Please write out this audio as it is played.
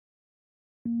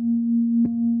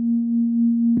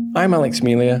I'm Alex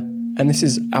Melia, and this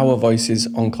is Our Voices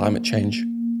on Climate Change,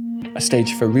 a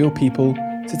stage for real people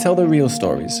to tell the real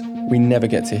stories we never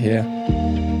get to hear.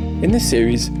 In this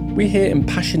series, we hear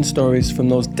impassioned stories from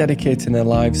those dedicating their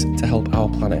lives to help our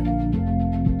planet.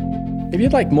 If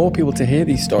you'd like more people to hear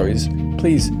these stories,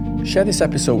 please share this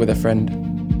episode with a friend.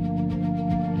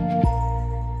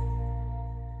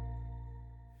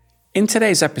 In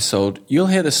today's episode, you'll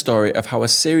hear the story of how a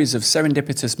series of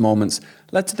serendipitous moments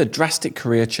led to the drastic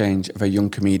career change of a young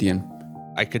comedian.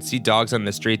 I could see dogs on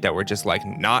the street that were just like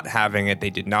not having it. They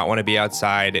did not want to be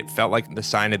outside. It felt like the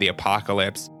sign of the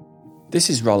apocalypse. This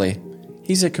is Rolly.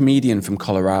 He's a comedian from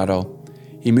Colorado.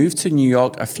 He moved to New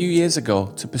York a few years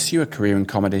ago to pursue a career in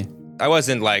comedy. I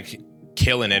wasn't like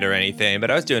killing it or anything, but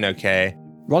I was doing okay.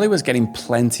 Rolly was getting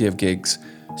plenty of gigs.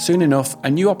 Soon enough, a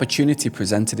new opportunity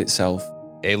presented itself.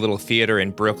 A little theater in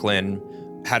Brooklyn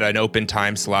had an open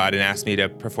time slot and asked me to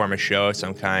perform a show of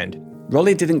some kind.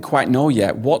 Rolly didn't quite know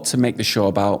yet what to make the show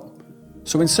about.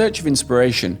 So in search of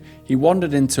inspiration, he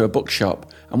wandered into a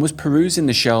bookshop and was perusing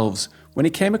the shelves when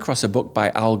he came across a book by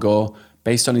Al Gore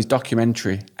based on his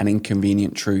documentary, An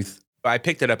Inconvenient Truth. I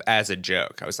picked it up as a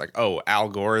joke. I was like, oh, Al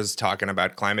Gore is talking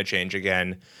about climate change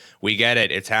again. We get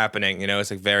it. It's happening. You know, it's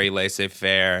like very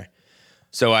laissez-faire.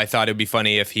 So I thought it'd be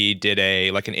funny if he did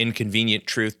an Inconvenient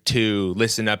Truth 2,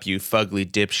 listen up, you fugly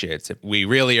dipshits. If we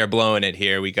really are blowing it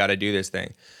here, we got to do this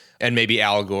thing. And maybe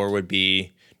Al Gore would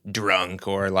be drunk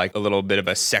or like a little bit of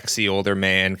a sexy older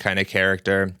man kind of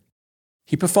character.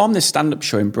 He performed this stand-up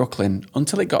show in Brooklyn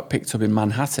until it got picked up in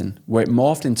Manhattan, where it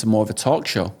morphed into more of a talk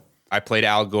show. I played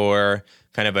Al Gore,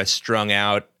 kind of a strung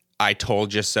out, I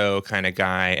told you so kind of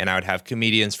guy, and I would have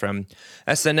comedians from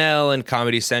SNL and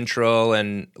Comedy Central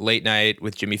and Late Night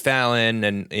with Jimmy Fallon,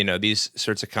 and you know, these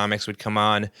sorts of comics would come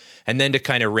on. And then to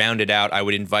kind of round it out, I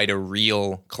would invite a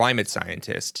real climate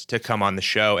scientist to come on the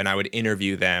show, and I would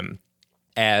interview them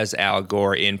as Al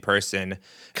Gore in person,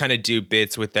 kind of do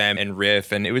bits with them and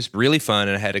riff, and it was really fun,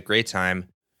 and I had a great time.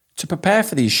 To prepare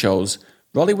for these shows,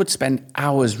 Rolly would spend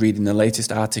hours reading the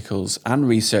latest articles and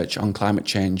research on climate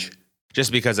change.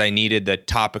 Just because I needed the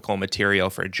topical material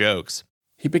for jokes.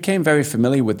 He became very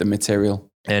familiar with the material.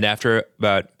 And after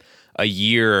about a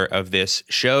year of this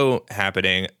show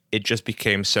happening, it just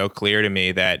became so clear to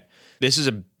me that this is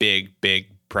a big, big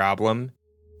problem.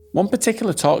 One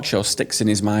particular talk show sticks in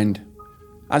his mind.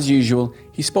 As usual,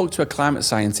 he spoke to a climate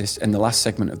scientist in the last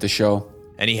segment of the show.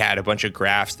 And he had a bunch of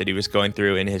graphs that he was going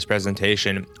through in his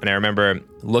presentation. And I remember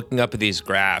looking up at these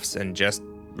graphs and just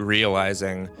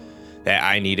realizing that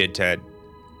I needed to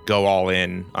go all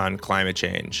in on climate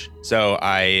change. So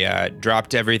I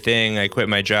dropped everything. I quit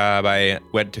my job. I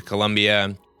went to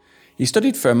Columbia. He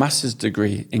studied for a master's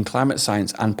degree in climate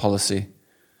science and policy.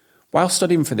 While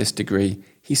studying for this degree,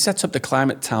 he set up the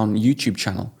Climate Town YouTube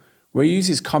channel, where he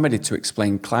uses comedy to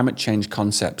explain climate change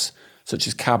concepts, such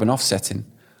as carbon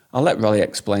offsetting. I'll let Rolly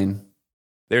explain.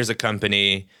 There's a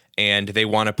company, and they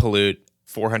want to pollute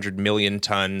 400 million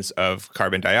tons of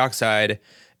carbon dioxide.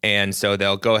 And so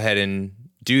they'll go ahead and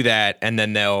do that, and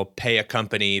then they'll pay a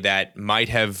company that might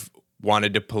have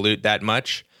wanted to pollute that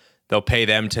much. They'll pay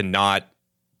them to not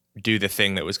do the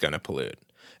thing that was going to pollute.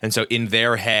 And so in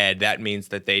their head, that means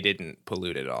that they didn't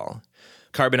pollute at all.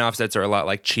 Carbon offsets are a lot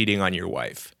like cheating on your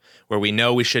wife, where we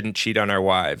know we shouldn't cheat on our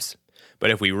wives. But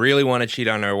if we really want to cheat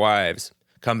on our wives,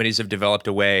 companies have developed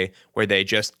a way where they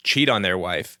just cheat on their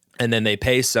wife, and then they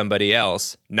pay somebody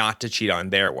else not to cheat on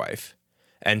their wife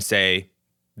and say,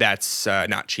 that's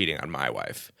not cheating on my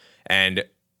wife. And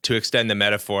to extend the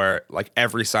metaphor, like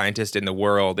every scientist in the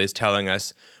world is telling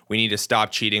us we need to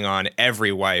stop cheating on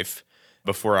every wife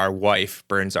before our wife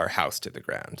burns our house to the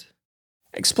ground.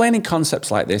 Explaining concepts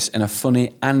like this in a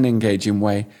funny and engaging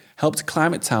way helped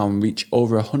Climate Town reach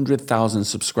over 100,000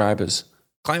 subscribers.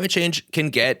 Climate change can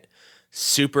get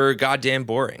super goddamn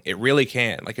boring. It really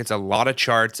can. Like, it's a lot of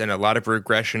charts and a lot of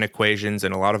regression equations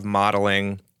and a lot of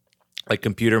modeling, like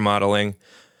computer modeling.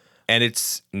 And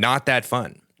it's not that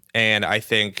fun. And I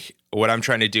think what I'm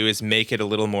trying to do is make it a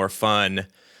little more fun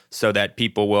so that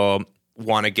people will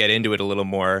want to get into it a little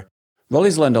more.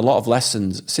 Rolly's learned a lot of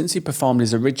lessons since he performed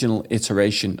his original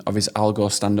iteration of his Al Gore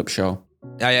stand-up show.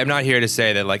 I'm not here to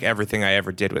say that like everything I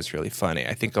ever did was really funny.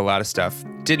 I think a lot of stuff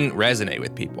didn't resonate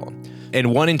with people.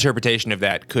 And one interpretation of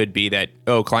that could be that,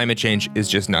 oh, climate change is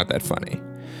just not that funny.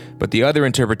 But the other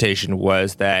interpretation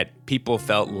was that people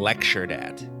felt lectured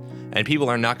at. And people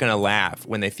are not going to laugh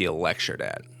when they feel lectured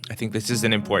at. I think this is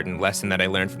an important lesson that I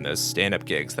learned from those stand-up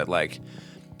gigs, that like,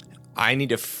 I need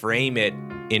to frame it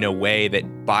in a way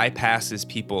that bypasses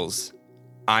people's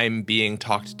I'm being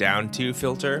talked down to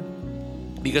filter,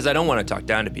 because I don't want to talk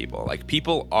down to people. Like,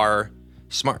 people are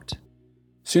smart.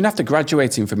 Soon after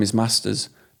graduating from his master's,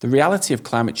 the reality of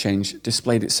climate change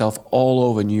displayed itself all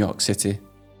over New York City.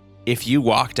 If you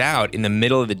walked out in the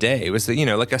middle of the day, it was,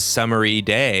 like a summery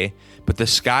day, but the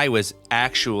sky was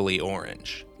actually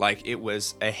orange. Like it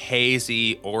was a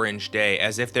hazy orange day,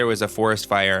 as if there was a forest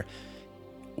fire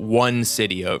one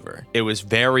city over. It was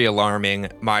very alarming.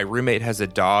 My roommate has a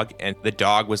dog, and the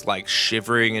dog was like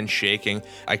shivering and shaking.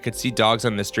 I could see dogs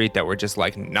on the street that were just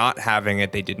like not having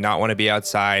it. They did not want to be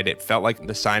outside. It felt like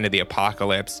the sign of the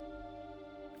apocalypse.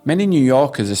 Many New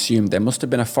Yorkers assumed there must have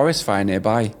been a forest fire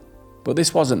nearby, but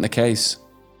this wasn't the case.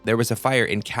 There was a fire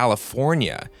in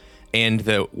California, and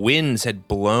the winds had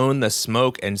blown the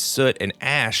smoke and soot and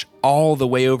ash all the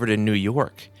way over to New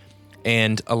York.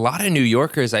 And a lot of New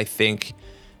Yorkers, I think,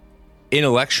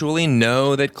 intellectually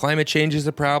know that climate change is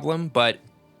a problem, but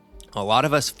a lot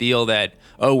of us feel that,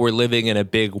 we're living in a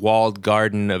big walled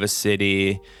garden of a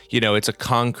city. It's a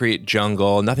concrete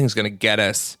jungle. Nothing's going to get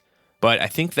us. But I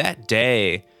think that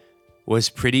day was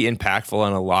pretty impactful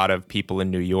on a lot of people in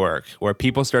New York, where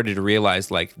people started to realize,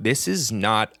 like, this is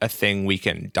not a thing we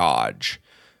can dodge.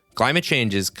 Climate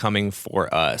change is coming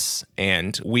for us,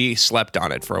 and we slept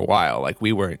on it for a while. Like,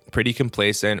 we were pretty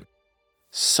complacent.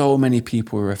 So many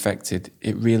people were affected.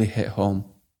 It really hit home.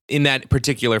 In that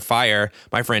particular fire,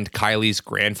 my friend Kylie's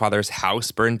grandfather's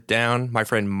house burned down. My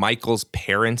friend Michael's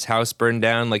parents' house burned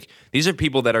down. Like, these are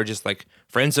people that are just like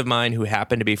friends of mine who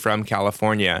happen to be from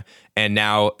California, and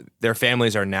now their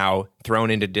families are now thrown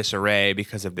into disarray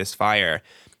because of this fire.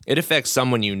 It affects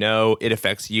someone you know. It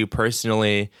affects you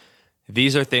personally.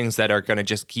 These are things that are going to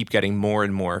just keep getting more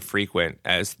and more frequent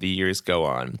as the years go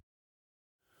on.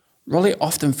 Rolly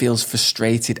often feels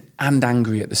frustrated and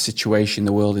angry at the situation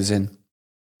the world is in.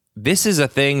 This is a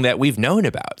thing that we've known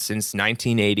about since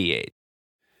 1988.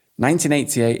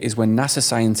 1988 is when NASA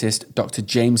scientist Dr.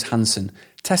 James Hansen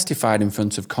testified in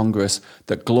front of Congress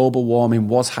that global warming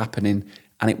was happening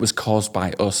and it was caused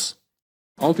by us.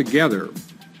 Altogether,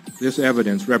 this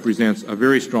evidence represents a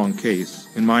very strong case,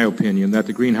 in my opinion, that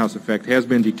the greenhouse effect has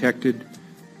been detected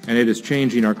and it is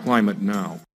changing our climate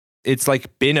now. It's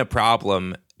like been a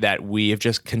problem that we have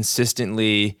just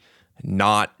consistently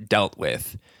not dealt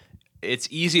with. It's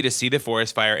easy to see the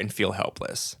forest fire and feel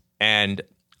helpless. And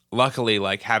luckily,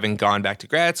 like having gone back to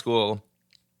grad school,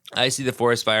 I see the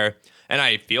forest fire and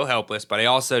I feel helpless, but I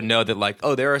also know that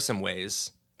there are some ways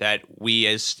that we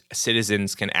as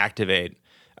citizens can activate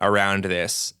around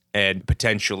this and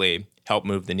potentially help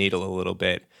move the needle a little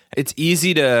bit. It's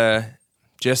easy to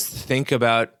just think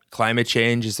about climate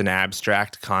change as an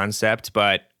abstract concept,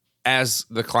 but as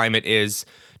the climate is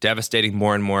devastating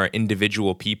more and more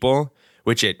individual people,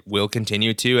 which it will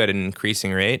continue to at an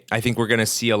increasing rate, I think we're going to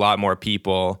see a lot more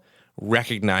people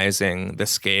recognizing the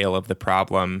scale of the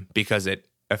problem because it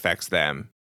affects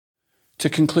them. To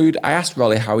conclude, I asked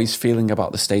Rolly how he's feeling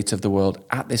about the state of the world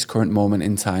at this current moment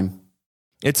in time.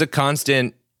 It's a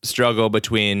constant struggle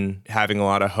between having a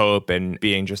lot of hope and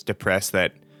being just depressed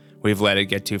that we've let it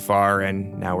get too far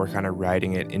and now we're kind of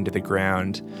riding it into the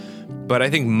ground. But I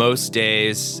think most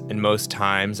days and most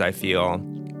times I feel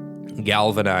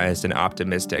galvanized and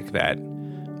optimistic that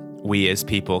we as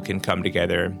people can come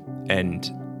together and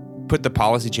put the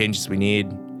policy changes we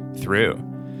need through.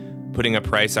 Putting a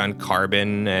price on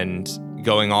carbon and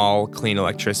going all clean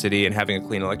electricity and having a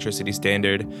clean electricity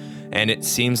standard. And it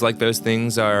seems like those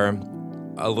things are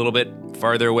a little bit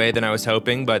farther away than I was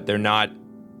hoping, but they're not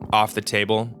off the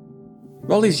table.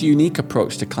 Rolly's unique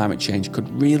approach to climate change could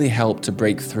really help to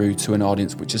break through to an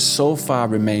audience which has so far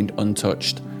remained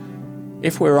untouched.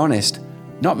 If we're honest,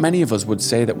 not many of us would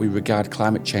say that we regard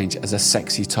climate change as a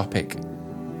sexy topic.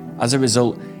 As a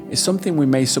result, it's something we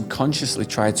may subconsciously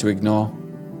try to ignore.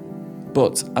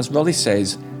 But, as Rolly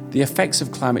says, the effects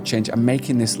of climate change are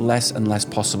making this less and less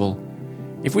possible.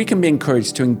 If we can be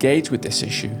encouraged to engage with this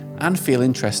issue and feel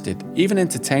interested, even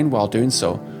entertained while doing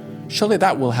so, surely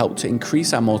that will help to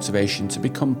increase our motivation to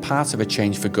become part of a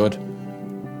change for good.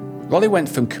 Rolly went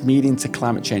from comedian to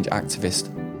climate change activist.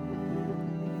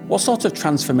 What sort of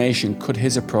transformation could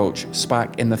his approach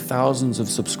spark in the thousands of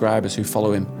subscribers who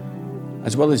follow him,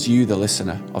 as well as you, the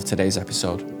listener of today's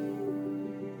episode?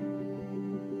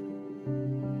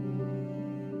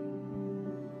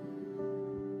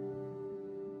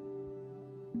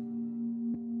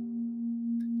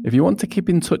 If you want to keep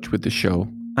in touch with the show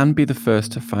and be the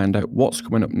first to find out what's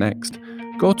coming up next,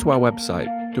 go to our website,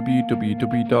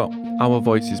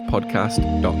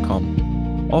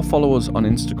 www.ourvoicespodcast.com, or follow us on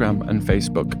Instagram and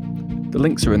Facebook. The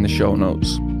links are in the show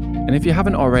notes. And if you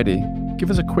haven't already, give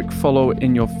us a quick follow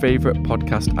in your favourite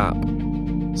podcast app.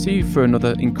 See you for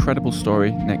another incredible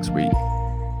story next week.